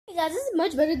guys, this is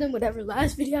much better than whatever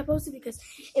last video I posted because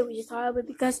it was just horrible.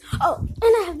 Because and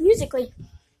I have Musical.ly,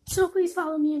 so please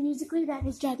follow me on Musical.ly. That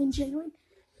is Jack and Jalen.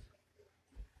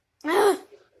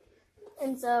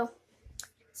 And so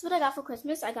that's what I got for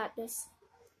Christmas. I got this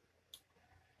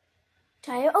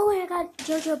tire. Oh, and I got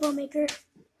JoJo bow maker.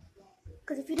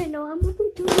 Because if you didn't know, I'm a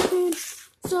big JoJo fan.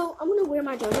 So I'm gonna wear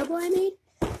my JoJo bow I made.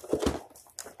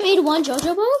 I made one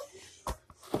JoJo bow,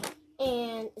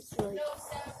 and it's really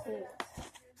cool.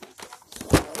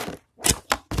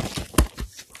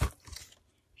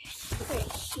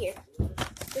 Right here.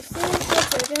 This is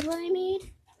the JoJo bow I made.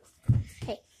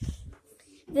 Hey,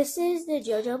 this is the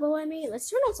JoJo bow I made. Let's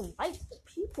turn on some lights for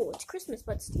people. It's Christmas,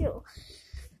 but still.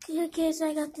 Okay, so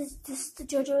I got the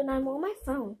JoJo, and I'm on my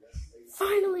phone.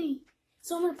 Finally.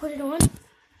 So I'm gonna put it on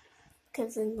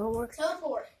because it won't work.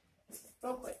 Teleport,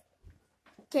 real quick.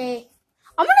 Okay,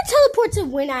 I'm gonna teleport to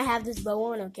when I have this bow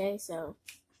on. Okay, so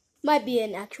might be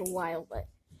an actual while, but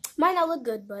might not look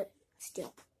good, but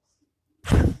still.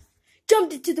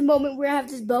 Jumped into the moment where I have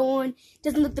this bow on.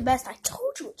 Doesn't look the best. I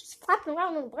told you, it's just flapping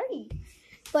around on the blade,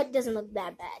 but it doesn't look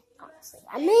that bad. Honestly,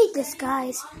 I made this,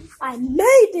 guys. I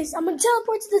made this. I'm gonna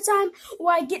teleport to the time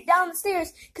where I get down the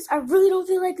stairs because I really don't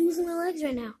feel like using my legs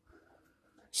right now.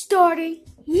 Starting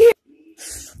here.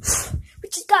 We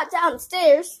just got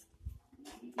downstairs.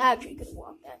 I actually could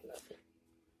walk that much.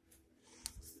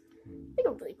 They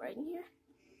go really bright in here.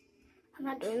 I'm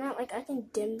not doing that. Like, I can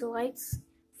dim the lights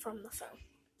from the phone.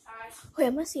 Wait,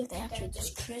 I'm gonna see if they actually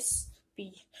just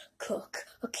crispy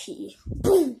cookie.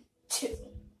 Boom. 2.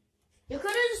 You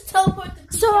could have just teleported the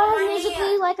cookie so on my musically,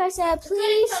 hand. like I said,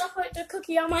 please Teleport the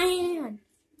cookie on my hand.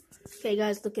 Okay,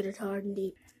 guys, look at it hard and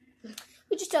deep.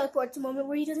 We just teleport to a moment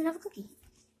where he doesn't have a cookie.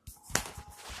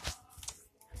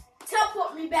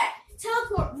 Teleport me back.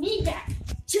 Teleport me back.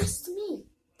 Just me.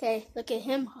 Okay, look at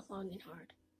him long and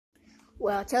hard.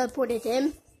 Well, teleported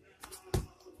him.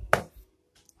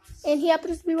 And he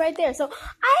happens to be right there. So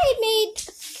I made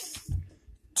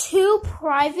 2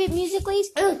 private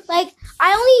Musical.lys. Like,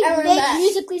 I only make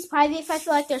Musical.lys private if I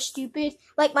feel like they're stupid.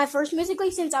 Like my first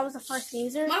Musical.ly, since I was the first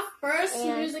user. My first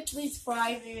Musical.ly's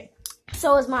private.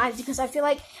 So is mine, because I feel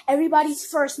like everybody's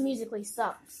first Musical.ly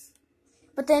sucks.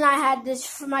 But then I had this,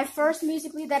 for my first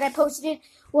Musical.ly that I posted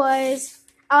was,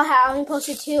 I only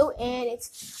posted 2, and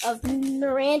it's of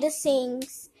Miranda singing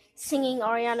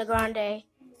Ariana Grande,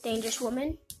 Dangerous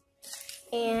Woman.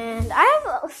 And I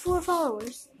have 4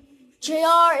 followers.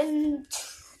 JR and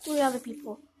 3 other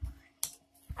people.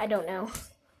 I don't know.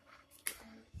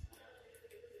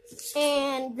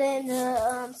 And then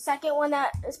the second one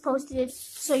that is posted,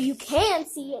 so you can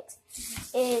see it,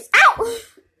 is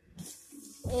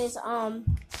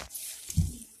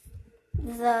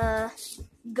the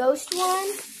ghost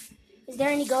one. Is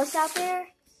there any ghosts out there?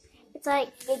 It's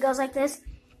like, it goes like this.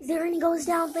 Is there any ghosts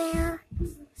out there?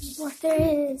 Well, if there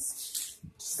is,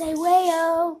 just say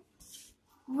wayo.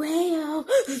 Wayo.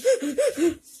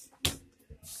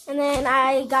 And then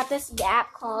I got this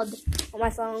app on my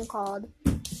phone called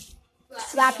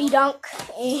Slappy Dunk,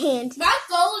 and my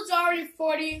goal is already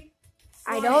 40.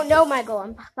 I don't know my goal.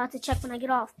 I'm about to check when I get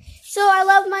off. So I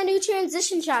love my new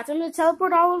transition shots. I'm going to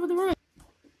teleport all over the room.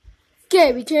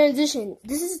 Okay, we transition.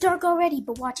 This is dark already,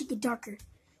 but watch it get darker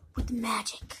with the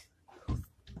magic.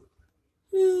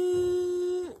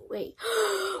 Wait.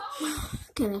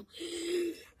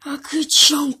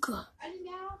 Akachunka.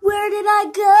 Where did I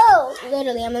go?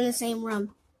 Literally, I'm in the same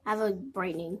room. I have a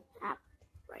brightening app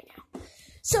right now.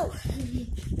 So,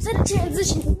 instead of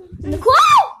transition in the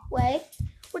quiet way,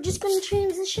 we're just going to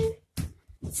transition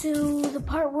to the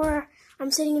part where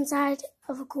I'm sitting inside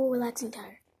of a cool, relaxing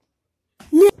tire.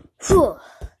 Now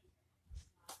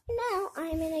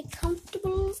I'm in a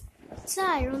comfortable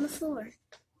tire on the floor.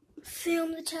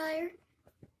 Film the tire.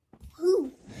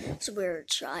 Ooh, it's a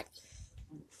weird shot.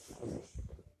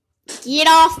 Get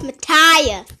off my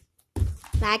tire.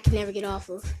 I can never get off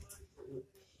of.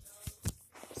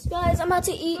 So guys, I'm about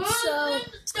to eat, so...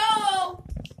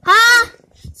 Huh?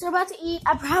 So we're about to eat.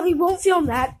 I probably won't film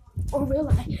that. Or will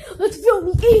I? Let's film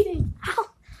me eating.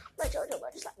 Ow! My JoJo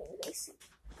bud just slapped me in the face.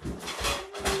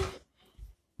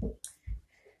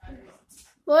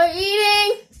 We're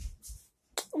eating.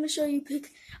 I'm going to show you a pic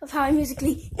of how I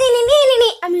musically...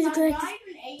 I'm musically like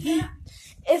this.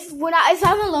 If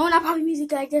I'm alone, I'll probably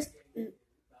music like this.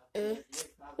 But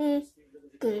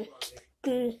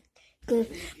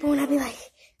when I be like...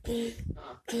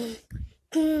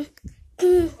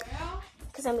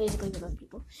 Because I'm musically with other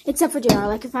people. Except for JR.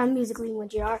 Like, if I'm musically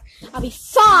with JR, I'll be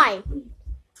fine.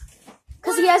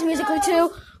 Because he has musically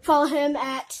too. Follow him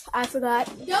at... I forgot.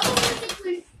 You're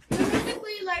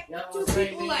musically like 2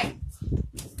 people like...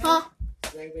 Huh?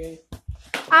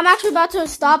 I'm actually about to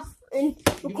stop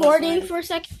recording for a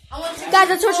second. Guys,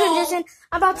 let's transition.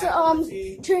 I'm about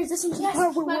to transition to the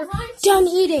part where we're done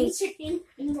eating.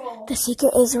 The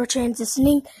secret is we're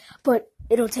transitioning, but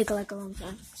it'll take like a long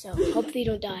time. So hopefully you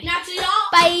don't die.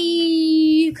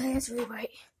 Bye. Okay, that's really bright.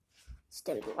 Let's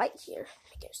dim the light here.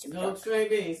 No string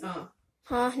beans, huh?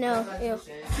 Huh? No. Ew.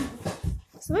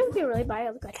 So maybe we really bright. I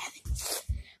look like heaven.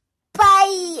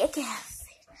 Bye. Okay.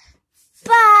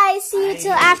 Bye. See you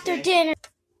till after dinner.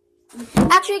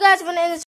 Actually, guys, I'm gonna end this.